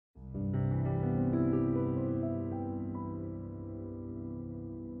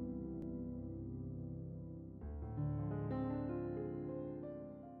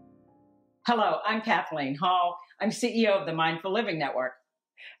Hello, I'm Kathleen Hall. I'm CEO of the Mindful Living Network.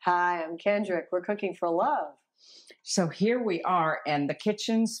 Hi, I'm Kendrick. We're cooking for love. So here we are, and the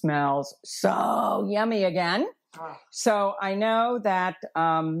kitchen smells so yummy again. Oh. So I know that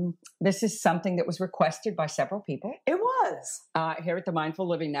this is something that was requested by several people. It was. Here at the Mindful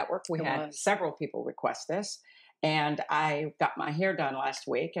Living Network, we It had was. several people request this. And I got my hair done last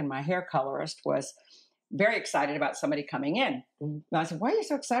week, and my hair colorist was very excited about somebody coming in. And I said, why are you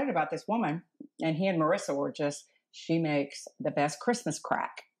so excited about this woman? And he and Marissa were just, she makes the best Christmas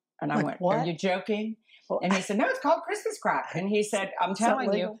crack. And I Like went, what? are you joking? Well, And he said, no, it's called Christmas crack. And he said, I'm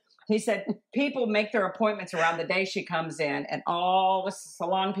telling you, he said, people make their appointments around the day she comes in, and all the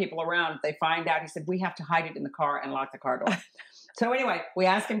salon people around, they find out. He said, we have to hide it in the car and lock the car door. So anyway, we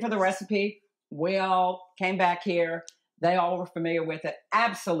asked him for the recipe. We all came back here. They all were familiar with it,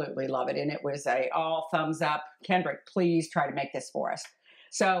 absolutely love it. And it was a all thumbs up. Kendrick, please try to make this for us.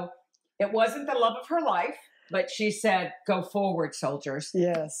 So it wasn't the love of her life, but she said, go forward, soldiers.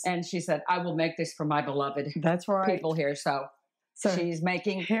 Yes. And she said, I will make this for my beloved That's right. people here. So she's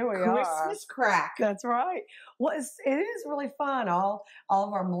making here we Christmas crack. That's right. Well, it is really fun. All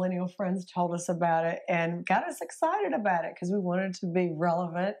of our millennial friends told us about it and got us excited about it because we wanted to be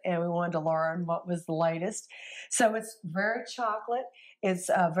relevant and we wanted to learn what was the latest. So it's very chocolate.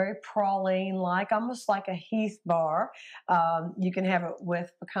 It's very praline-like, almost like a Heath bar. You can have it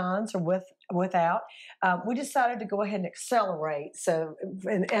with pecans or without. We decided to go ahead and accelerate, so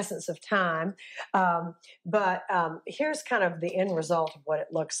in essence of time. But here's kind of the end result of what it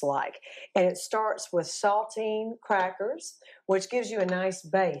looks like. And it starts with saltine crackers, which gives you a nice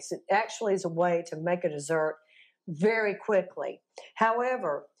base. It actually is a way to make a dessert very quickly.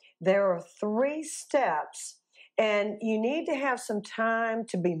 However, there are 3 steps. And you need to have some time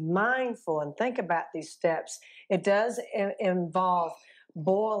to be mindful and think about these steps. It does involve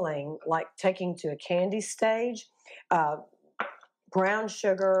boiling, like taking to a candy stage, brown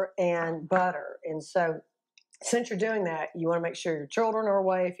sugar and butter. And so since you're doing that, you want to make sure your children are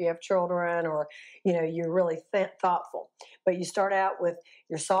away if you have children, or you're really thoughtful. But you start out with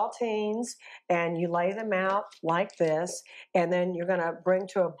your saltines and you lay them out like this, and then you're going to bring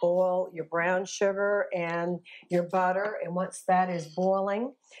to a boil your brown sugar and your butter. And once that is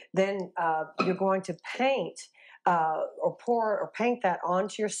boiling, then you're going to paint or pour or paint that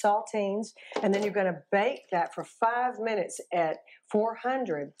onto your saltines, and then you're going to bake that for 5 minutes at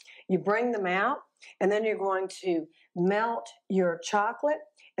 400. You bring them out, and then you're going to melt your chocolate,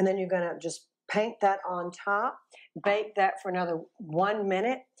 and then you're going to just paint that on top, bake that for another 1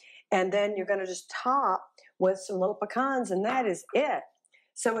 minute, and then you're going to just top with some little pecans, and that is it.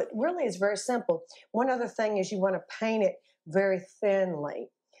 So it really is very simple. One other thing is you want to paint it very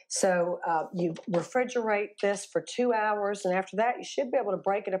thinly. So you refrigerate this for 2 hours, and after that, you should be able to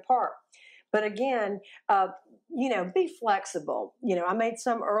break it apart. But again, be flexible. I made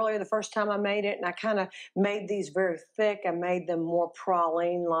some earlier the first time I made it, and I kind of made these very thick. I made them more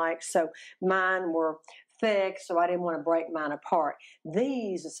praline-like, so mine were thick, so I didn't want to break mine apart.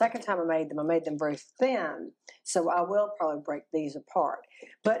 These, the second time I made them very thin, so I will probably break these apart.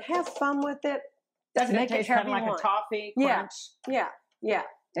 But have fun with it. Doesn't it taste kind of like a toffee crunch? Yeah.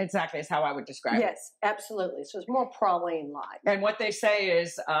 Exactly, is how I would describe it. Yes, absolutely. So it's more praline-like. And what they say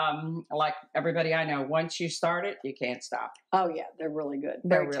is, like everybody I know, once you start it, you can't stop. Oh, yeah, they're really good.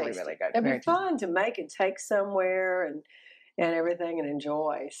 They're really, really good. It'd be fun to make and take somewhere and everything and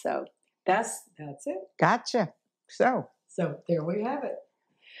enjoy. So that's it. Gotcha. So there we have it.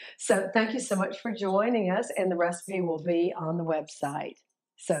 So thank you so much for joining us, and the recipe will be on the website.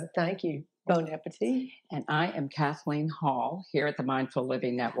 So thank you. Bon appetit. And I am Kathleen Hall here at the Mindful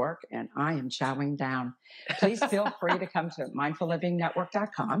Living Network, and I am chowing down. Please feel free to come to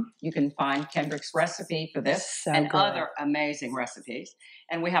mindfullivingnetwork.com. You can find Kendrick's recipe for this other amazing recipes.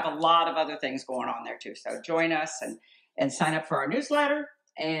 And we have a lot of other things going on there too. So join us and sign up for our newsletter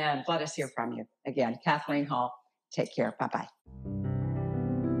and let us hear from you. Again, Kathleen Hall. Take care. Bye-bye.